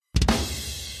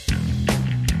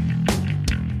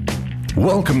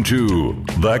Welcome to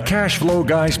the Cash Flow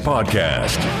Guys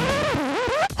podcast.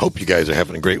 Hope you guys are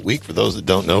having a great week. For those that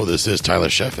don't know, this is Tyler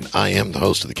Sheff, and I am the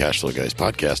host of the Cash Flow Guys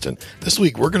podcast. And this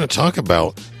week, we're going to talk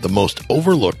about the most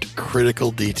overlooked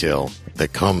critical detail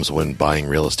that comes when buying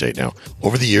real estate. Now,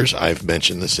 over the years, I've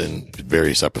mentioned this in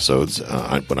various episodes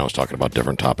when I was talking about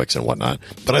different topics and whatnot.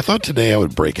 But I thought today I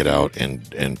would break it out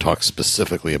and talk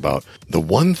specifically about the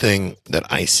one thing that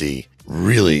I see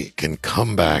really can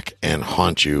come back and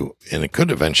haunt you, and it could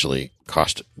eventually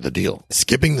cost the deal.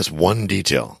 Skipping this one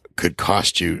detail could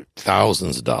cost you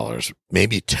thousands of dollars,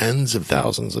 maybe tens of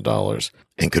thousands of dollars,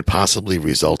 and could possibly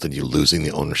result in you losing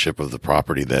the ownership of the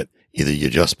property that either you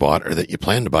just bought or that you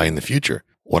plan to buy in the future.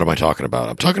 What am I talking about?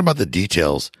 I'm talking about the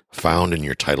details found in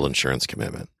your title insurance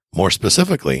commitment. More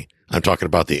specifically, I'm talking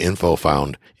about the info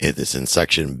found. It's in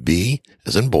section B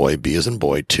as in boy, B as in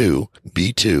boy, 2,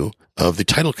 B2 of the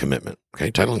title commitment. Okay,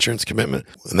 title insurance commitment.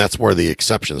 And that's where the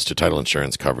exceptions to title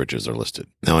insurance coverages are listed.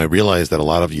 Now, I realize that a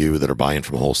lot of you that are buying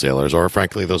from wholesalers, or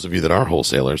frankly, those of you that are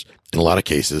wholesalers, in a lot of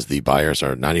cases, the buyers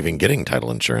are not even getting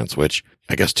title insurance, which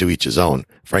I guess to each his own.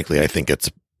 Frankly, I think it's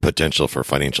potential for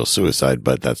financial suicide,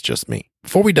 but that's just me.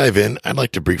 Before we dive in, I'd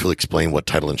like to briefly explain what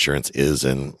title insurance is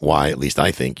and why, at least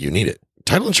I think, you need it.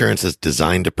 Title insurance is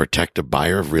designed to protect a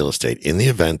buyer of real estate in the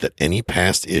event that any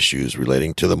past issues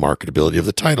relating to the marketability of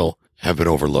the title have been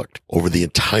overlooked over the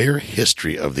entire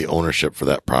history of the ownership for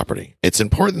that property. It's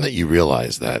important that you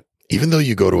realize that even though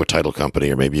you go to a title company,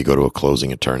 or maybe you go to a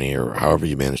closing attorney, or however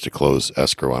you manage to close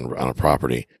escrow on a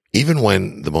property, even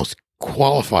when the most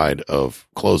qualified of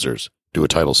closers do a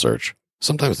title search,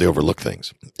 sometimes they overlook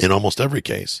things. In almost every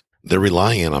case, they're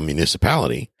relying on a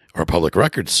municipality or a public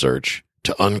records search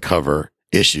to uncover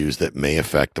issues that may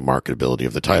affect the marketability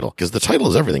of the title. Because the title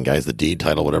is everything, guys. The deed,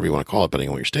 title, whatever you want to call it, depending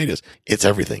on what your state is. It's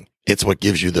everything. It's what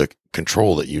gives you the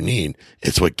control that you need.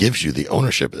 It's what gives you the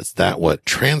ownership. It's that what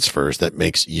transfers that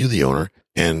makes you the owner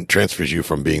and transfers you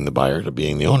from being the buyer to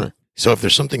being the owner. So if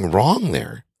there's something wrong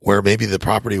there, where maybe the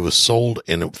property was sold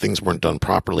and things weren't done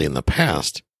properly in the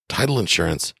past, title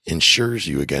insurance insures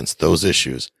you against those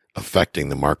issues affecting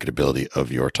the marketability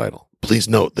of your title. Please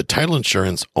note that title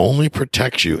insurance only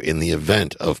protects you in the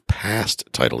event of past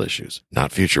title issues,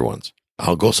 not future ones.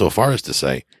 I'll go so far as to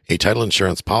say a title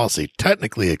insurance policy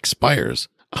technically expires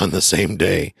on the same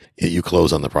day that you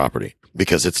close on the property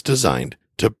because it's designed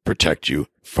to protect you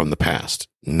from the past,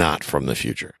 not from the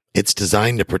future. It's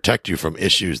designed to protect you from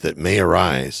issues that may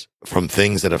arise from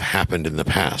things that have happened in the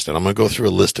past. And I'm going to go through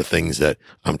a list of things that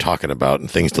I'm talking about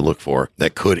and things to look for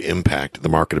that could impact the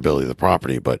marketability of the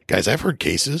property. But guys, I've heard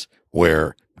cases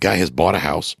where a guy has bought a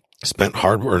house, spent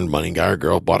hard-earned money, guy or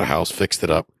girl bought a house, fixed it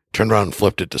up, turned around and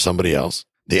flipped it to somebody else.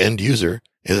 The end user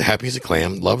is happy as a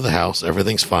clam, love the house,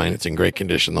 everything's fine, it's in great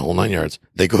condition, the whole 9 yards.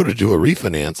 They go to do a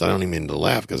refinance. I don't even mean to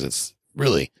laugh because it's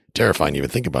really terrifying to even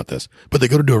think about this. But they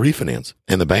go to do a refinance,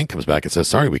 and the bank comes back and says,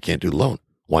 sorry, we can't do the loan.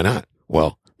 Why not?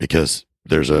 Well, because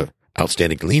there's a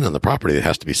outstanding lien on the property that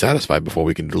has to be satisfied before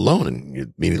we can do the loan.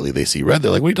 And immediately they see red.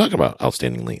 They're like, what are you talking about?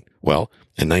 Outstanding lien. Well,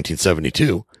 in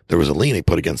 1972, there was a lien they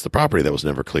put against the property that was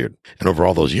never cleared. And over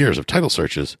all those years of title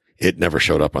searches, it never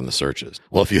showed up on the searches.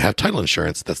 Well, if you have title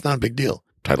insurance, that's not a big deal.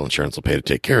 Title insurance will pay to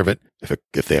take care of it.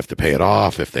 If they have to pay it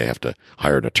off, if they have to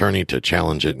hire an attorney to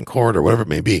challenge it in court or whatever it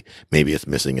may be, maybe it's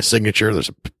missing a signature. There's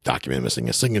a document missing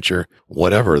a signature,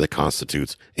 whatever that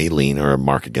constitutes a lien or a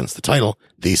mark against the title.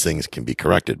 These things can be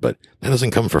corrected, but that doesn't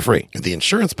come for free. The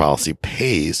insurance policy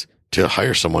pays to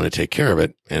hire someone to take care of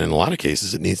it. And in a lot of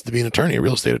cases, it needs to be an attorney, a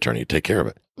real estate attorney to take care of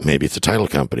it. Maybe it's a title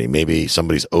company. Maybe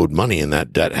somebody's owed money and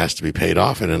that debt has to be paid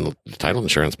off. And then the title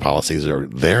insurance policies are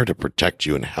there to protect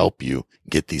you and help you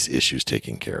get these issues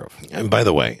taken care of. And by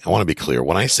the way, I want to be clear.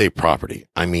 When I say property,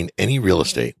 I mean any real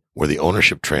estate where the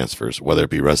ownership transfers, whether it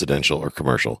be residential or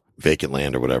commercial, vacant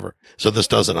land or whatever. So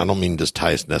I don't mean this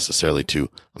ties necessarily to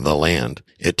the land.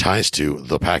 It ties to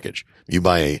the package. You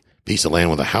buy a piece of land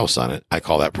with a house on it, I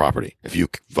call that property. If you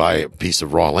buy a piece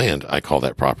of raw land, I call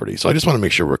that property. So I just want to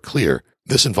make sure we're clear.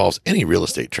 This involves any real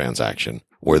estate transaction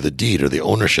where the deed or the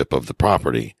ownership of the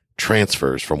property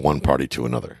transfers from one party to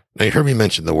another. Now, you heard me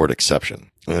mention the word exception,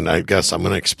 and I guess I'm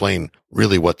going to explain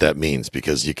really what that means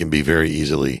because you can be very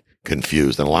easily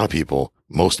confused. And a lot of people,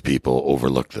 most people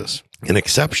overlook this. An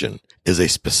exception is a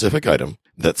specific item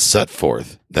that's set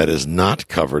forth that is not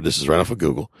covered. This is right off of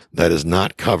Google. That is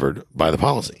not covered by the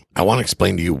policy. I want to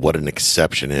explain to you what an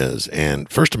exception is. And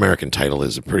First American Title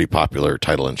is a pretty popular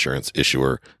title insurance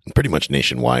issuer pretty much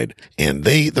nationwide. And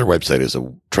their website is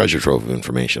a treasure trove of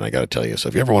information, I got to tell you. So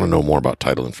if you ever want to know more about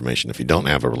title information, if you don't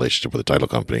have a relationship with a title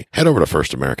company, head over to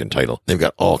First American Title. They've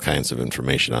got all kinds of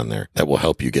information on there that will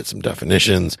help you get some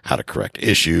definitions, how to correct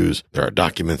issues. There are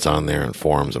documents on there and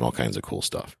forms and all kinds of cool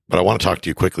stuff. But I want to talk to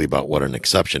you quickly about what an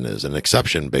exception is. An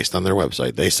exception, based on their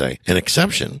website, they say an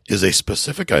exception is a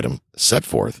specific item set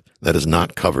forth that is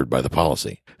not covered by the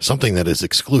policy, something that is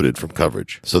excluded from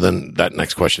coverage. So then that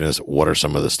next question is, what are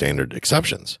some of the standard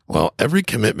exceptions? Well, every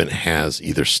commitment has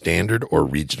either standard or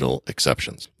regional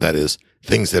exceptions. That is,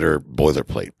 things that are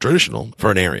boilerplate, traditional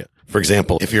for an area. For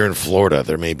example, if you're in Florida,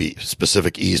 there may be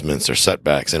specific easements or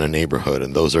setbacks in a neighborhood,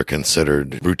 and those are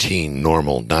considered routine,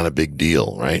 normal, not a big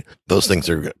deal, right? Those things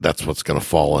that's what's going to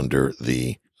fall under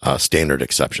the standard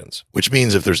exceptions, which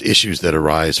means if there's issues that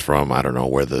arise from, I don't know,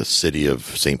 where the city of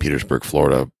St. Petersburg,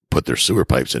 Florida, put their sewer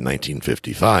pipes in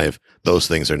 1955, those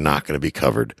things are not going to be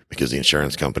covered because the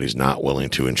insurance company is not willing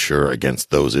to insure against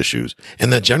those issues.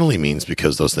 And that generally means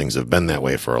because those things have been that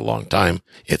way for a long time,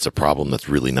 it's a problem that's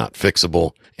really not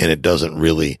fixable, and it doesn't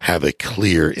really have a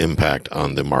clear impact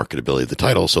on the marketability of the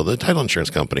title. So the title insurance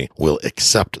company will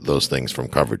accept those things from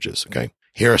coverages. Okay.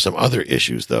 Here are some other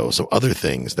issues, though, some other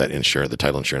things that the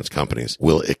title insurance companies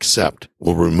will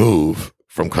remove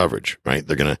from coverage, right?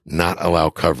 They're going to not allow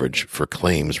coverage for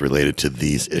claims related to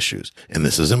these issues. And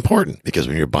this is important because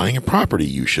when you're buying a property,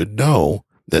 you should know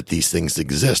that these things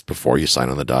exist before you sign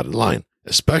on the dotted line,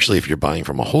 especially if you're buying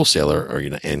from a wholesaler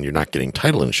and you're not getting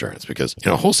title insurance, because,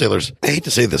 wholesalers, I hate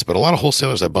to say this, but a lot of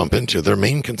wholesalers I bump into, their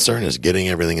main concern is getting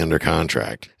everything under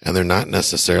contract, and they're not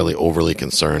necessarily overly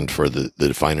concerned for the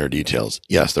finer details.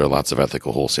 Yes, there are lots of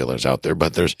ethical wholesalers out there,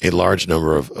 but there's a large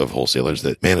number of wholesalers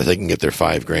that, man, if they can get their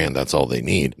 $5,000, that's all they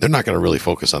need. They're not going to really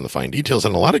focus on the fine details.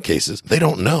 In a lot of cases, they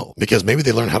don't know because maybe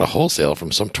they learn how to wholesale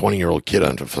from some 20-year-old kid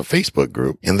on a Facebook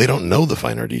group, and they don't know the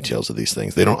finer details of these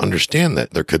things. They don't understand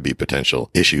that there could be potential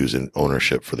issues in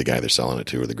ownership for the guy they're selling it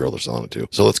to or the girl they're selling it to.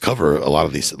 So let's cover a lot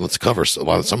of these. Let's cover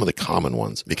some of the common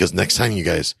ones, because next time you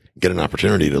guys get an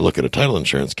opportunity to look at a title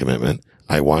insurance commitment,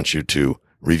 I want you to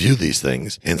review these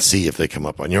things and see if they come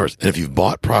up on yours. And if you've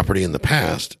bought property in the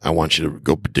past, I want you to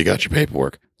go dig out your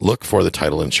paperwork, look for the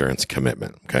title insurance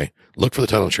commitment. Okay. Look for the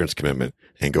title insurance commitment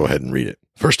and go ahead and read it.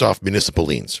 First off, municipal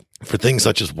liens. For things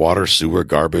such as water, sewer,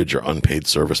 garbage, or unpaid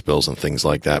service bills and things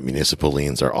like that, municipal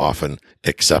liens are often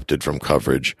accepted from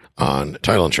coverage on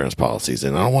title insurance policies.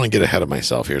 And I don't want to get ahead of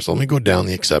myself here, so let me go down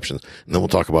the exceptions, and then we'll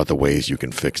talk about the ways you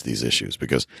can fix these issues,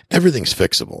 because everything's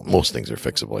fixable. Most things are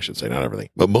fixable, I should say, not everything,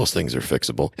 but most things are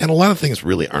fixable. And a lot of things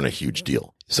really aren't a huge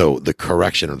deal. So the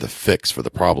correction or the fix for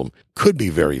the problem could be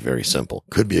very, very simple.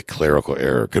 Could be a clerical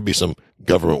error. Could be some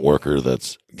government worker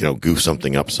that's, goofed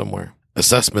something up somewhere.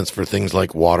 Assessments for things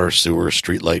like water, sewer,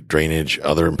 streetlight, drainage,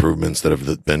 other improvements that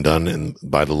have been done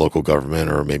by the local government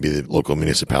or maybe the local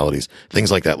municipalities, things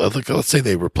like that. Let's say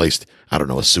they replaced,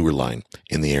 a sewer line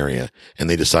in the area, and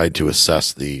they decide to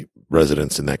assess the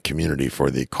residents in that community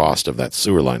for the cost of that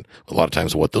sewer line. A lot of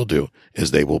times what they'll do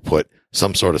is they will put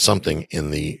some sort of something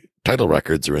in the title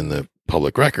records or in the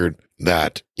public record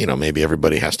that, maybe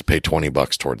everybody has to pay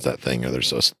 $20 towards that thing. Or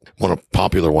there's one of the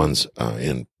popular ones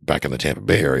back in the Tampa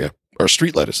Bay area are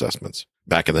streetlight assessments.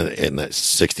 Back in the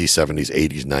 60s, 70s,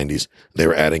 80s, 90s, they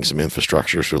were adding some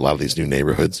infrastructure to a lot of these new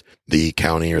neighborhoods. The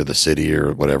county or the city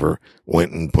or whatever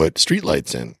went and put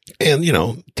streetlights in.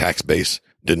 And, tax base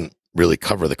didn't really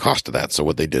cover the cost of that. So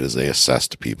what they did is they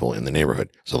assessed people in the neighborhood.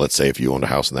 So let's say if you owned a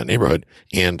house in that neighborhood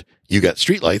and you got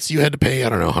streetlights, you had to pay,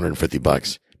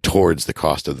 $150 towards the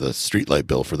cost of the streetlight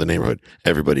bill for the neighborhood.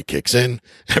 Everybody kicks in.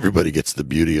 Everybody gets the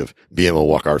beauty of being able to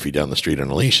walk our feet down the street on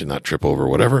a leash and not trip over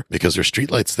whatever, because there's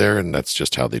streetlights there, and that's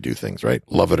just how they do things, right?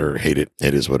 Love it or hate it,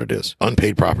 it is what it is.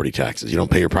 Unpaid property taxes. You don't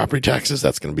pay your property taxes,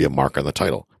 that's going to be a mark on the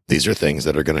title. These are things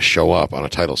that are going to show up on a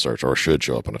title search, or should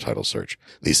show up on a title search.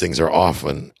 These things are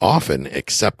often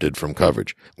accepted from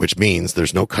coverage, which means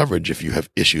there's no coverage if you have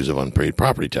issues of unpaid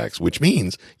property tax, which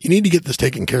means you need to get this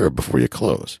taken care of before you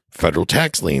close. Federal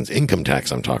tax liens, income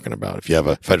tax I'm talking about. If you have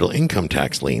a federal income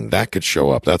tax lien, that could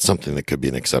show up. That's something that could be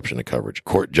an exception to coverage.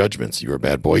 Court judgments. You were a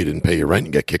bad boy. You didn't pay your rent.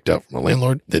 You got kicked out from a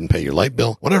landlord. Didn't pay your light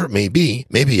bill. Whatever it may be.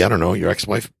 Maybe, your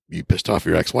ex-wife, you pissed off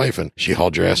your ex-wife and she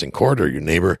hauled your ass in court, or your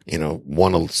neighbor,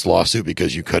 won a lawsuit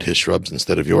because you cut his shrubs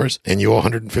instead of yours, and you owe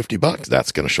 $150.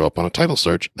 That's going to show up on a title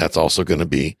search. That's also going to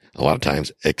be, a lot of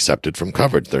times, accepted from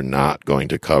coverage. They're not going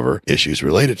to cover issues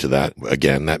related to that.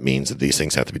 Again, that means that these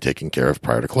things have to be taken care of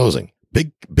prior to closing.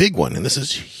 Big one, and this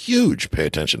is huge. Pay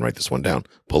attention, write this one down.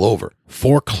 Pull over.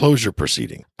 Foreclosure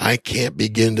proceeding. I can't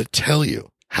begin to tell you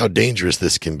how dangerous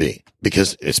this can be,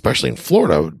 because especially in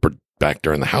Florida, back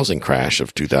during the housing crash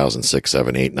of 2006,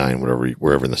 7, 8, 9, whatever,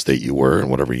 wherever in the state you were and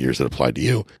whatever years that applied to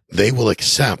you, they will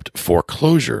accept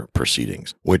foreclosure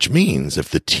proceedings, which means if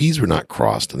the T's were not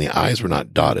crossed and the I's were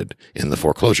not dotted in the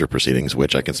foreclosure proceedings,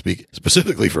 which I can speak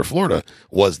specifically for Florida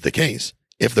was the case,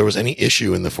 if there was any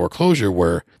issue in the foreclosure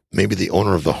where maybe the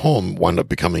owner of the home wound up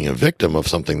becoming a victim of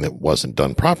something that wasn't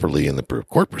done properly in the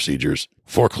court procedures,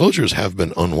 foreclosures have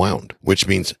been unwound, which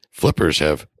means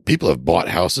people have bought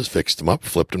houses, fixed them up,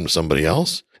 flipped them to somebody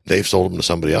else. They've sold them to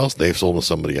somebody else. They've sold them to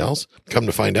somebody else. Come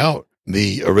to find out,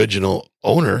 the original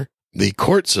owner, the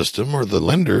court system or the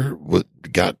lender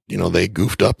they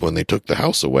goofed up when they took the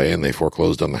house away and they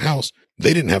foreclosed on the house.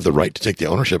 They didn't have the right to take the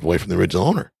ownership away from the original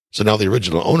owner. So now the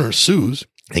original owner sues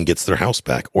and gets their house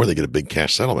back, or they get a big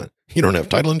cash settlement. You don't have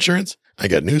title insurance? I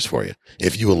got news for you.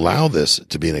 If you allow this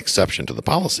to be an exception to the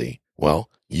policy, well,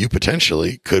 you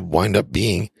potentially could wind up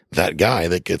being that guy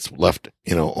that gets left,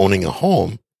 owning a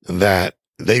home that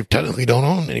they technically don't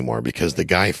own anymore because the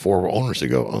guy 4 owners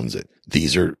ago owns it.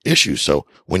 These are issues. So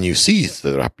when you see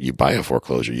that you buy a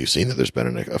foreclosure, you've seen that there's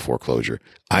been a foreclosure,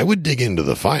 I would dig into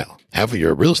the file. Have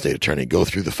your real estate attorney go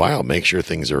through the file, make sure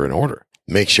things are in order.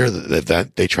 Make sure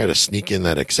that they try to sneak in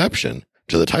that exception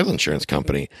to the title insurance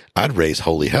company. I'd raise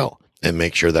holy hell and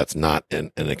make sure that's not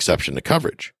an exception to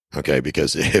coverage. Okay.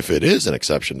 Because if it is an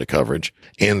exception to coverage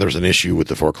and there's an issue with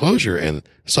the foreclosure and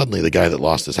suddenly the guy that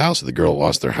lost his house or the girl that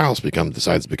lost their house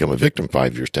decides to become a victim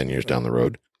 5 years, 10 years down the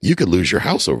road, you could lose your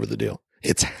house over the deal.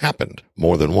 It's happened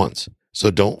more than once.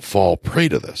 So don't fall prey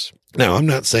to this. Now, I'm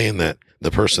not saying that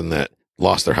the person that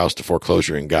lost their house to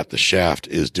foreclosure and got the shaft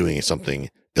is doing something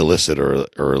illicit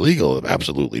or illegal.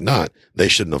 Absolutely not. They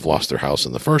shouldn't have lost their house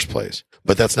in the first place,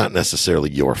 but that's not necessarily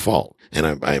your fault. And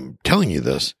I'm telling you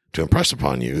this to impress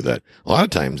upon you that a lot of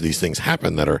times these things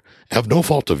happen that are of no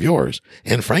fault of yours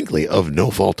and frankly of no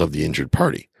fault of the injured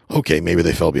party. Okay, maybe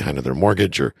they fell behind on their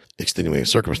mortgage or extenuating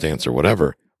circumstance or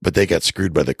whatever, but they got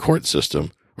screwed by the court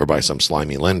system or by some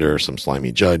slimy lender or some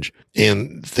slimy judge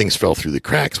and things fell through the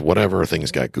cracks, whatever,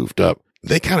 things got goofed up.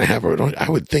 They kind of I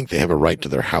would think they have a right to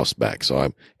their house back. So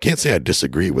I can't say I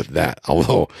disagree with that.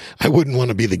 Although I wouldn't want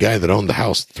to be the guy that owned the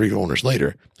house 3 owners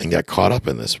later and got caught up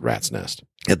in this rat's nest.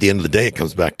 At the end of the day,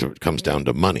 it comes down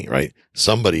to money, right?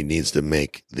 Somebody needs to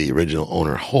make the original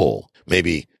owner whole.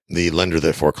 Maybe the lender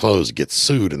that foreclosed gets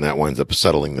sued and that winds up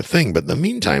settling the thing. But in the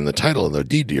meantime, the title and the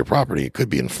deed to your property, it could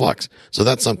be in flux. So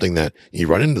that's something that you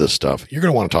run into this stuff. You're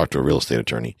going to want to talk to a real estate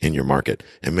attorney in your market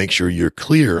and make sure you're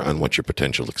clear on what your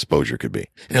potential exposure could be.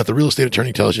 And if the real estate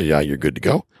attorney tells you, yeah, you're good to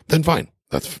go, then fine.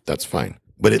 That's fine.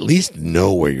 But at least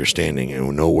know where you're standing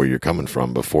and know where you're coming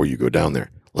from before you go down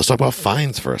there. Let's talk about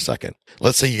fines for a second.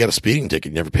 Let's say you got a speeding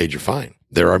ticket, you never paid your fine.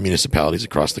 There are municipalities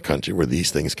across the country where these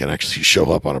things can actually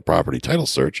show up on a property title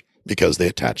search because they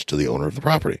attach to the owner of the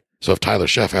property. So if Tyler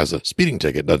Sheff has a speeding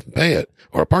ticket, doesn't pay it,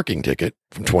 or a parking ticket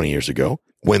from 20 years ago,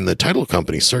 when the title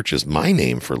company searches my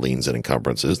name for liens and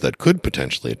encumbrances that could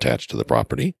potentially attach to the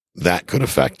property, that could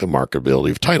affect the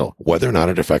marketability of title. Whether or not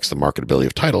it affects the marketability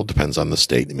of title depends on the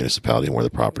state, the municipality, and where the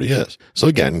property is. So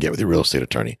again, get with your real estate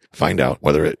attorney. Find out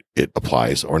whether it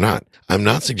applies or not. I'm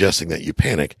not suggesting that you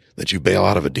panic, that you bail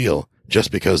out of a deal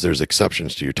just because there's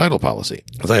exceptions to your title policy.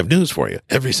 Because I have news for you.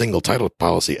 Every single title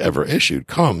policy ever issued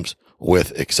comes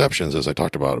with exceptions, as I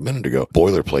talked about a minute ago,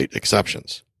 boilerplate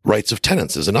exceptions. Rights of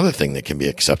tenants is another thing that can be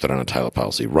accepted on a title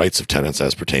policy. Rights of tenants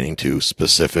as pertaining to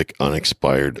specific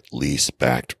unexpired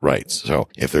lease-backed rights. So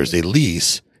if there's a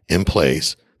lease in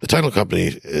place, the title company,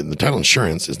 the title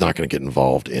insurance is not going to get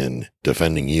involved in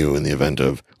defending you in the event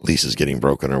of leases getting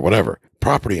broken or whatever.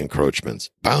 Property encroachments,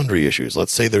 boundary issues.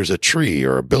 Let's say there's a tree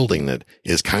or a building that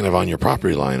is kind of on your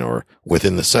property line or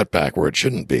within the setback where it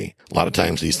shouldn't be. A lot of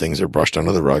times these things are brushed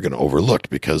under the rug and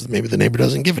overlooked because maybe the neighbor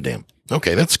doesn't give a damn.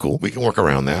 Okay, that's cool. We can work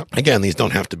around that. Again, these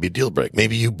don't have to be deal break.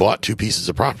 Maybe you bought 2 pieces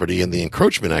of property and the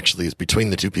encroachment actually is between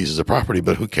the 2 pieces of property,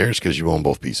 but who cares because you own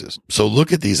both pieces. So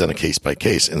look at these on a case by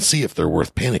case and see if they're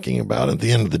worth panicking about. At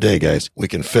the end of the day, guys, we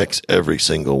can fix every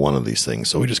single one of these things.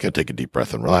 So we just got to take a deep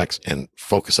breath and relax and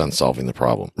focus on solving the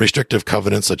problem. Restrictive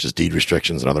covenants such as deed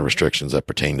restrictions and other restrictions that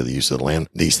pertain to the use of the land.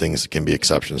 These things can be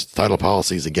exceptions to title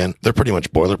policies. Again, they're pretty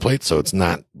much boilerplate, so it's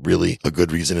not really a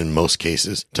good reason in most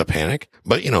cases to panic.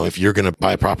 But, if you're going to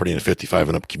buy property in a 55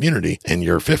 and up community and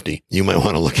you're 50, you might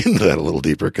want to look into that a little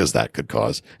deeper because that could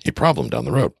cause a problem down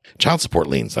the road. Child support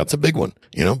liens, that's a big one.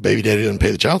 Baby daddy didn't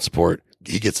pay the child support.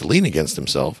 he gets a lien against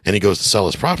himself and he goes to sell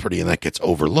his property and that gets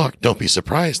overlooked, don't be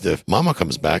surprised if mama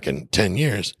comes back in 10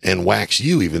 years and whacks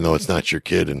you, even though it's not your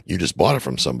kid and you just bought it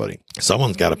from somebody.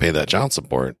 Someone's got to pay that child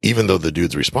support. Even though the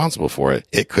dude's responsible for it,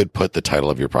 it could put the title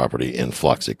of your property in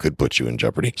flux. It could put you in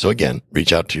jeopardy. So again,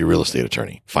 reach out to your real estate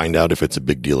attorney. Find out if it's a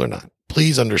big deal or not.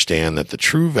 Please understand that the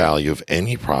true value of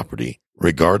any property,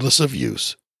 regardless of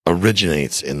use,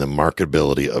 originates in the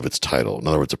marketability of its title. In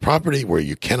other words, a property where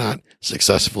you cannot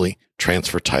successfully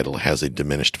transfer title has a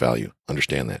diminished value.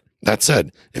 Understand that. That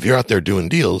said, if you're out there doing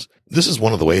deals, this is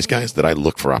one of the ways, guys, that I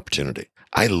look for opportunity.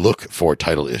 I look for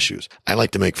title issues. I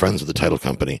like to make friends with the title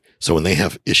company. So when they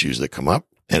have issues that come up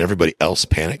and everybody else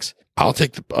panics, I'll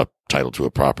take the title to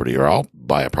a property, or I'll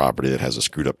buy a property that has a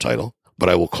screwed up title, but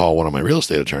I will call one of my real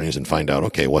estate attorneys and find out,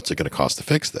 okay, what's it going to cost to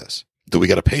fix this? Do we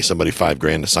got to pay somebody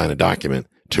 $5,000 to sign a document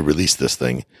to release this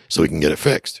thing so we can get it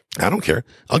fixed? I don't care.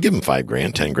 I'll give them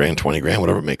 $5,000, $10,000, $20,000,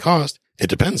 whatever it may cost. It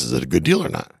depends. Is it a good deal or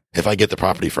not? If I get the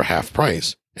property for half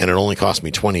price and it only cost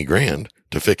me $20,000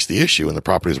 to fix the issue and the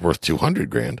property is worth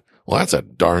 $200,000, well, that's a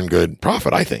darn good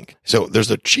profit, I think. So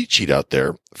there's a cheat sheet out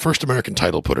there. First American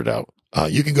Title put it out.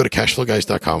 You can go to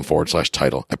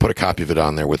cashflowguys.com/title. I put a copy of it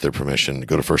on there with their permission.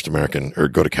 Go to First American, or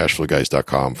go to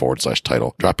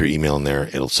cashflowguys.com/title. Drop your email in there.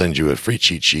 It'll send you a free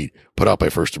cheat sheet put out by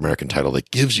First American Title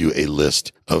that gives you a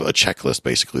list of a checklist,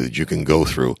 basically, that you can go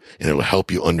through, and it'll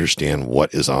help you understand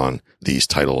what is on these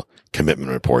title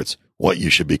commitment reports, what you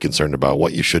should be concerned about,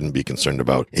 what you shouldn't be concerned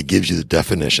about. It gives you the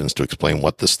definitions to explain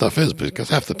what this stuff is, because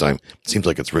half the time it seems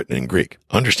like it's written in Greek.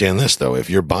 Understand this, though. If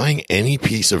you're buying any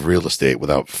piece of real estate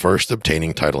without first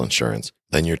obtaining title insurance,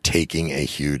 then you're taking a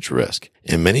huge risk.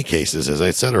 In many cases, as I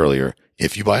said earlier,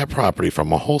 if you buy a property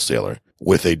from a wholesaler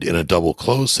in a double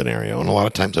close scenario, and a lot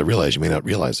of times I realize you may not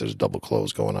realize there's a double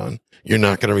close going on, you're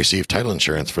not going to receive title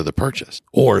insurance for the purchase.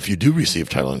 Or if you do receive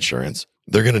title insurance,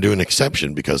 they're going to do an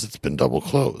exception because it's been double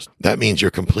closed. That means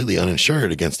you're completely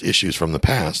uninsured against issues from the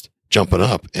past jumping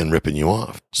up and ripping you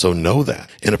off. So know that.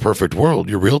 In a perfect world,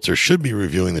 your realtor should be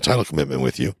reviewing the title commitment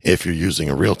with you if you're using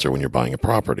a realtor when you're buying a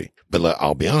property. But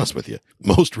I'll be honest with you.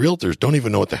 Most realtors don't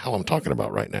even know what the hell I'm talking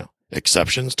about right now.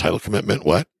 Exceptions, title commitment,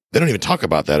 what? They don't even talk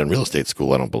about that in real estate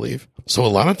school, I don't believe. So a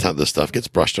lot of times this stuff gets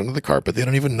brushed under the carpet. They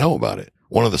don't even know about it.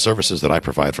 One of the services that I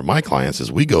provide for my clients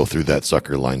is we go through that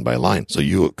sucker line by line, so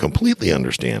you completely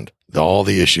understand all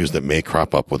the issues that may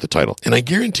crop up with the title. And I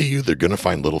guarantee you they're going to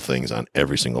find little things on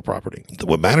every single property.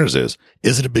 What matters is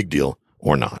it a big deal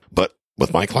or not? But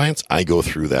with my clients, I go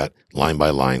through that line by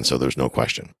line, so there's no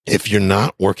question. If you're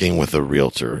not working with a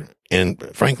realtor,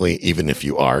 and frankly, even if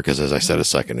you are, because as I said a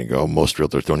second ago, most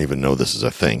realtors don't even know this is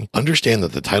a thing, understand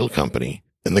that the title company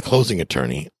and the closing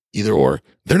attorney, either or,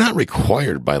 they're not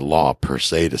required by law per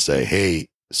se to say, hey,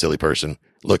 silly person,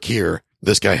 look here,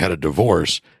 this guy had a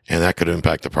divorce and that could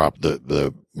impact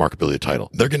the marketability of title.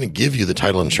 They're going to give you the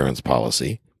title insurance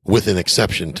policy with an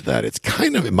exception to that. It's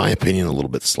kind of, in my opinion, a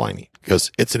little bit slimy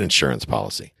because it's an insurance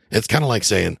policy. It's kind of like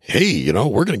saying, hey,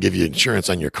 we're going to give you insurance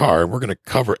on your car and we're going to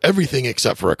cover everything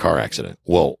except for a car accident.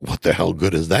 Well, what the hell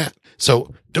good is that?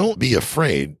 So don't be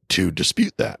afraid to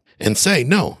dispute that and say,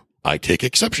 no, I take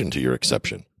exception to your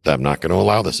exception. I'm not going to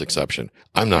allow this exception.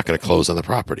 I'm not going to close on the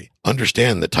property.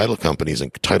 Understand that title companies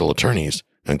and title attorneys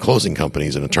and closing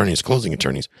companies and attorneys, closing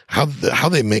attorneys, how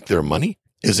they make their money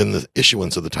is in the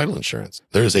issuance of the title insurance.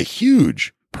 There is a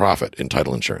huge profit in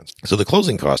title insurance. So the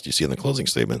closing cost you see in the closing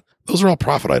statement, those are all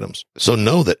profit items. So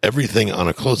know that everything on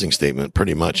a closing statement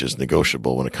pretty much is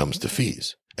negotiable when it comes to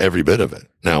fees. Every bit of it.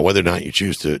 Now, whether or not you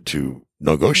choose to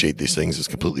negotiate these things is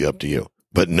completely up to you.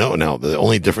 But no, now the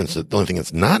only thing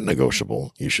that's not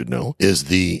negotiable, you should know, is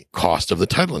the cost of the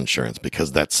title insurance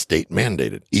because that's state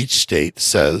mandated. Each state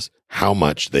says how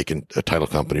much a title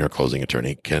company or closing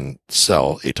attorney can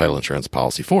sell a title insurance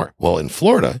policy for. Well, in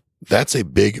Florida, that's a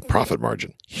big profit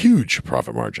margin, huge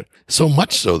profit margin. So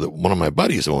much so that one of my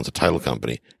buddies who owns a title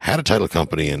company had a title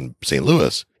company in St.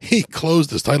 Louis. He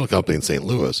closed his title company in St.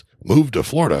 Louis, moved to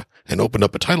Florida and opened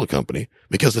up a title company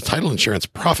because the title insurance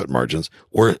profit margins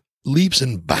were leaps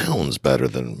and bounds better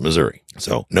than Missouri.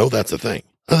 So no, that's a thing.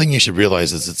 Another thing you should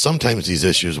realize is that sometimes these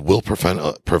issues will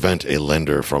prevent a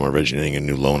lender from originating a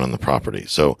new loan on the property.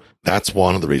 So that's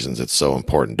one of the reasons it's so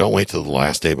important. Don't wait till the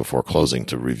last day before closing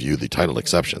to review the title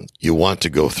exceptions. You want to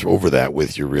go over that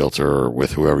with your realtor or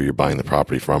with whoever you're buying the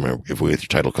property from, or with your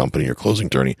title company or closing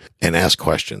attorney, and ask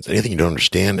questions. Anything you don't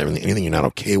understand, anything you're not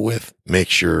okay with, make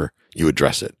sure you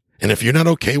address it. And if you're not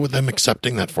okay with them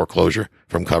accepting that foreclosure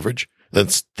from coverage,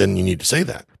 then you need to say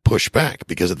that. Push back,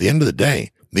 because at the end of the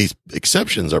day, these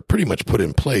exceptions are pretty much put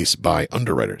in place by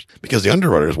underwriters because the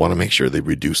underwriters want to make sure they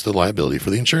reduce the liability for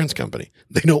the insurance company.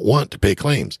 They don't want to pay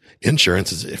claims.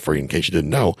 Insurance is, in case you didn't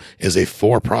know, is a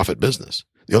for-profit business.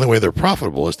 The only way they're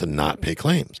profitable is to not pay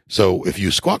claims. So if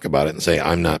you squawk about it and say,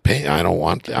 I'm not going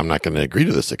to agree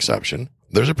to this exception,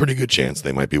 there's a pretty good chance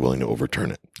they might be willing to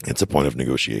overturn it. It's a point of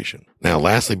negotiation. Now,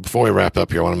 lastly, before I wrap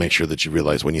up here, I want to make sure that you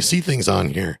realize when you see things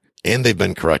on here and they've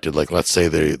been corrected, like let's say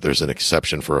there's an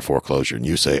exception for a foreclosure and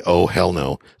you say, oh, hell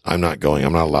no, I'm not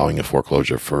allowing a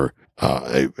foreclosure for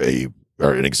or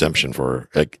an exception for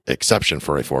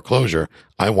a foreclosure.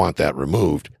 I want that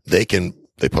removed.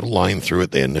 They put a line through it.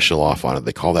 They initial off on it.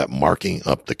 They call that marking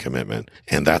up the commitment.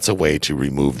 And that's a way to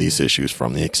remove these issues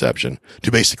from the exception, to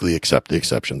basically accept the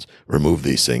exceptions, remove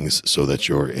these things so that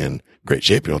you're in great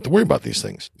shape. You don't have to worry about these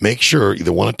things. Make sure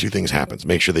either one of two things happens.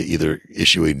 Make sure they either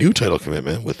issue a new title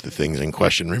commitment with the things in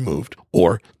question removed,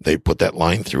 or they put that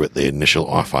line through it. They initial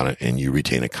off on it and you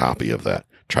retain a copy of that.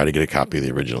 Try to get a copy of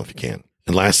the original if you can.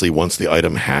 And lastly, once the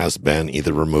item has been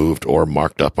either removed or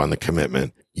marked up on the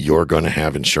commitment, you're going to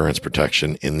have insurance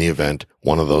protection in the event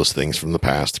one of those things from the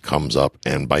past comes up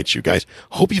and bites you. Guys,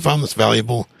 hope you found this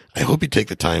valuable. I hope you take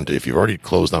the time to, if you've already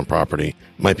closed on property,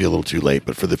 it might be a little too late,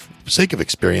 but for the sake of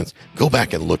experience, go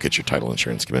back and look at your title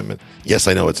insurance commitment. Yes,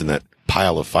 I know it's in that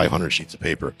pile of 500 sheets of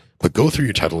paper, but go through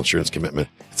your title insurance commitment.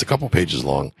 It's a couple pages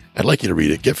long. I'd like you to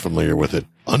read it, get familiar with it,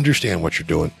 understand what you're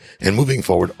doing, and moving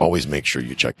forward, always make sure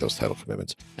you check those title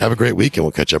commitments. Have a great week, and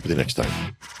we'll catch up with you next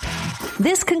time.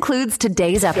 This concludes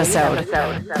today's episode.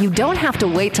 You don't have to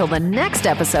wait till the next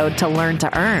episode to learn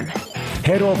to earn.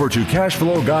 Head over to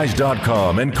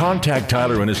cashflowguys.com and contact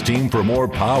Tyler and his team for more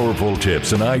powerful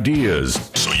tips and ideas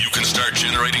so you can start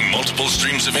generating multiple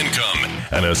streams of income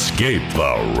and escape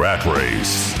the rat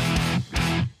race.